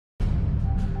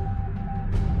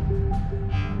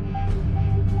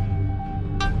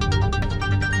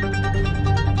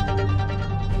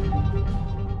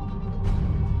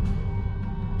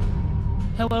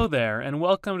Hello there, and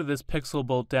welcome to this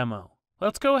PixelBolt demo.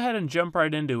 Let's go ahead and jump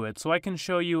right into it so I can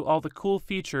show you all the cool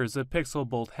features that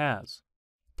PixelBolt has.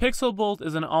 PixelBolt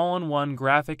is an all-in-one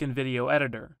graphic and video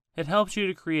editor. It helps you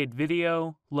to create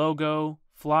video, logo,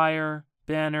 flyer,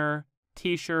 banner,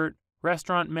 t-shirt,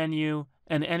 restaurant menu,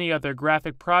 and any other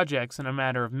graphic projects in a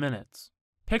matter of minutes.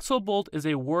 PixelBolt is a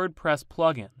WordPress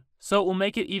plugin, so it will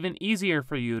make it even easier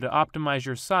for you to optimize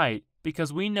your site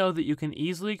because we know that you can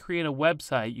easily create a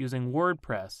website using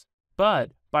WordPress,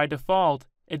 but by default,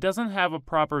 it doesn't have a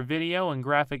proper video and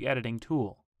graphic editing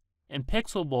tool, and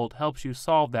PixelBolt helps you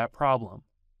solve that problem.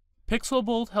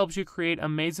 PixelBolt helps you create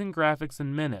amazing graphics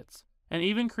in minutes, and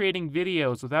even creating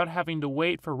videos without having to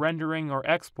wait for rendering or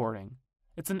exporting.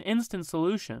 It's an instant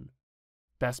solution.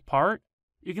 Best part?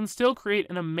 You can still create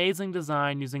an amazing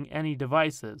design using any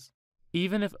devices,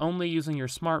 even if only using your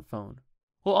smartphone.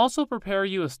 We'll also prepare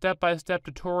you a step-by-step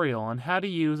tutorial on how to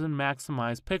use and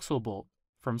maximize PixelBolt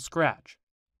from scratch.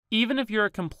 Even if you're a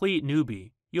complete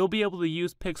newbie, you'll be able to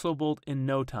use PixelBolt in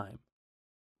no time.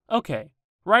 Okay,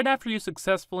 right after you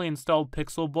successfully installed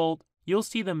PixelBolt, you'll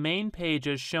see the main page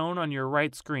as shown on your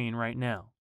right screen right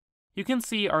now. You can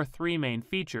see our three main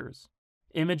features: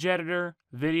 image editor,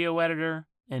 video editor,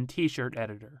 and t-shirt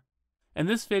editor. In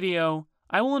this video,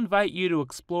 I will invite you to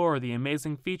explore the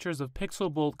amazing features of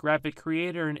PixelBolt Graphic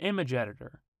Creator and Image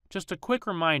Editor. Just a quick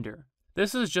reminder,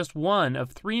 this is just one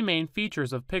of three main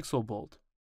features of PixelBolt.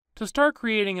 To start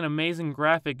creating an amazing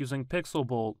graphic using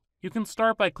PixelBolt, you can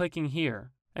start by clicking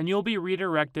here, and you'll be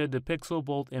redirected to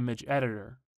PixelBolt Image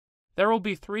Editor. There will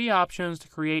be three options to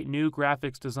create new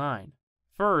graphics design.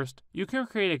 First, you can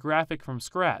create a graphic from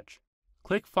scratch.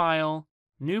 Click File,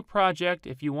 New Project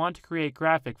if you want to create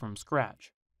graphic from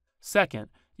scratch. Second,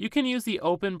 you can use the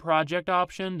Open Project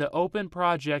option to open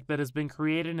project that has been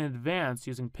created in advance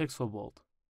using PixelBolt.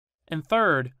 And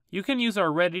third, you can use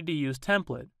our ready-to-use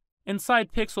template.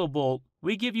 Inside PixelBolt,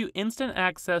 we give you instant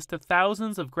access to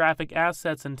thousands of graphic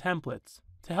assets and templates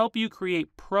to help you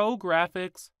create pro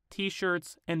graphics,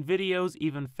 t-shirts, and videos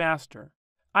even faster.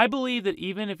 I believe that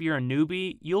even if you're a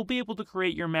newbie, you'll be able to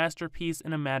create your masterpiece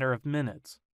in a matter of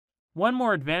minutes. One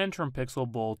more advantage from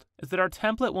PixelBolt is that our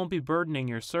template won't be burdening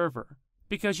your server,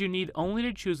 because you need only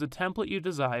to choose the template you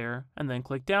desire and then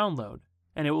click download,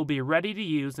 and it will be ready to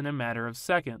use in a matter of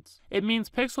seconds. It means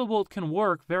PixelBolt can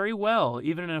work very well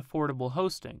even in affordable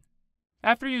hosting.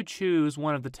 After you choose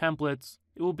one of the templates,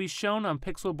 it will be shown on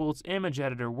PixelBolt's image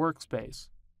editor workspace,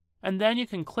 and then you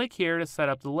can click here to set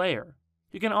up the layer.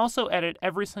 You can also edit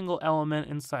every single element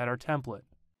inside our template.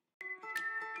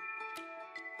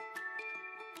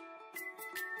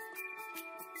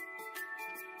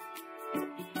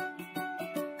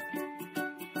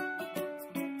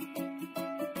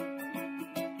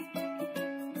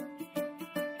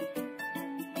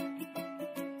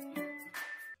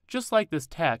 Just like this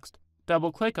text,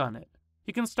 double-click on it.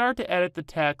 You can start to edit the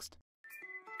text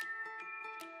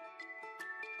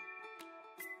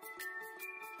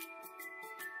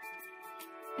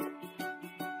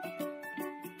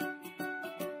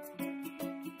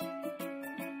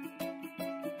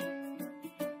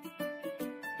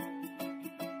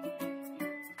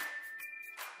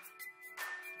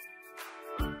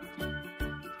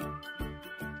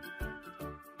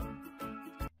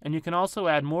and you can also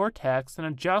add more text and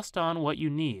adjust on what you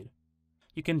need.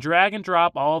 You can drag and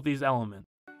drop all of these elements.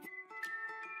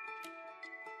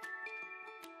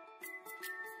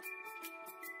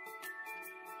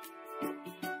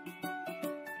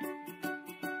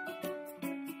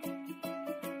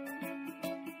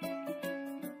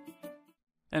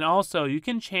 And also, you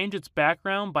can change its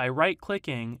background by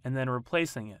right-clicking and then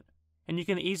replacing it. And you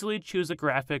can easily choose a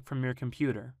graphic from your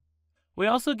computer. We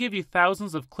also give you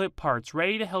thousands of clip parts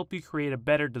ready to help you create a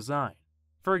better design.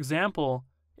 For example,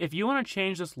 if you want to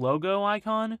change this logo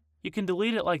icon, you can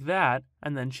delete it like that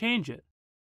and then change it.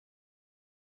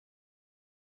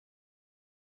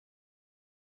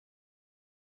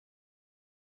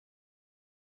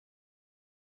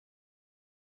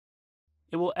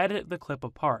 It will edit the clip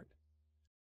apart.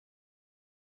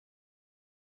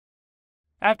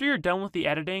 After you're done with the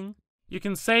editing, you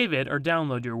can save it or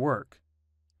download your work.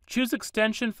 Choose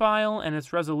extension file and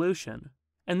its resolution.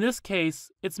 In this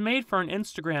case, it's made for an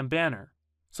Instagram banner.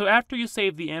 So after you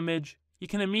save the image, you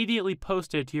can immediately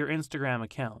post it to your Instagram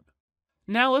account.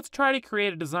 Now let's try to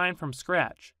create a design from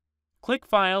scratch. Click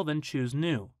File, then choose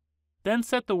New. Then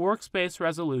set the workspace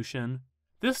resolution.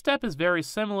 This step is very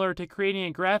similar to creating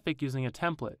a graphic using a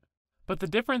template. But the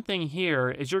different thing here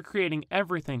is you're creating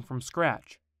everything from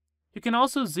scratch. You can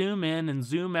also zoom in and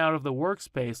zoom out of the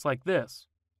workspace like this.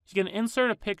 You can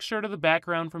insert a picture to the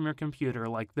background from your computer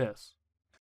like this.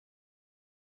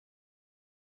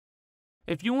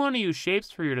 If you want to use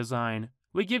shapes for your design,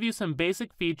 we give you some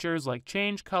basic features like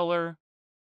change color,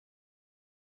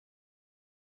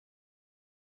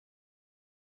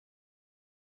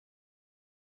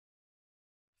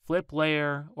 flip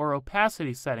layer, or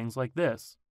opacity settings like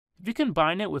this. If you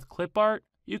combine it with clip art,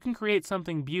 you can create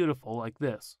something beautiful like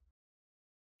this.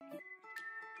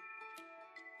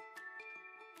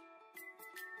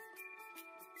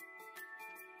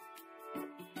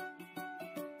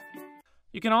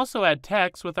 You can also add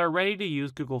text with our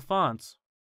ready-to-use Google fonts.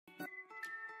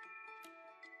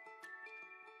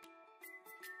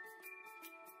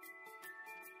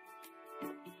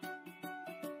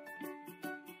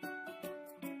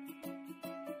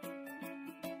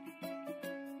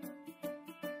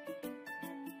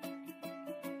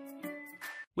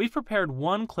 We've prepared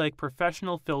one-click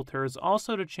professional filters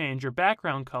also to change your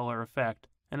background color effect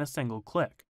in a single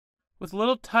click. With a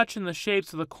little touch in the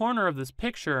shapes of the corner of this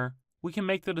picture, we can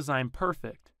make the design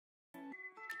perfect.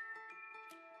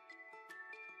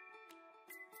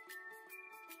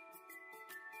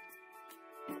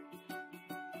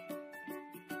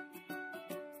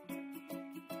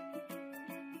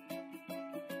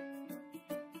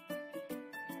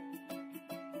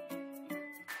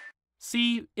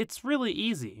 See, it's really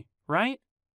easy, right?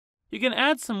 You can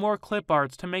add some more clip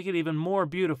arts to make it even more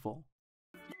beautiful.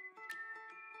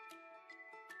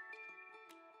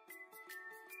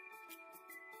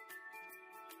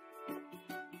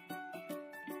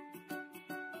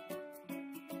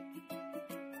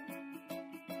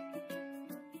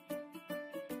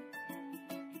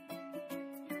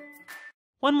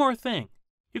 One more thing,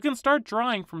 you can start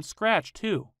drawing from scratch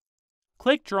too.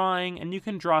 Click Drawing and you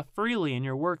can draw freely in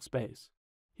your workspace.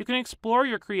 You can explore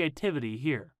your creativity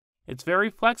here. It's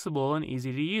very flexible and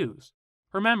easy to use.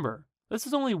 Remember, this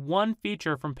is only one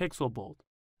feature from PixelBolt,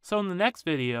 so in the next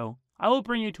video, I will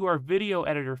bring you to our video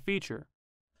editor feature.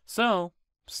 So,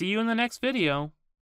 see you in the next video.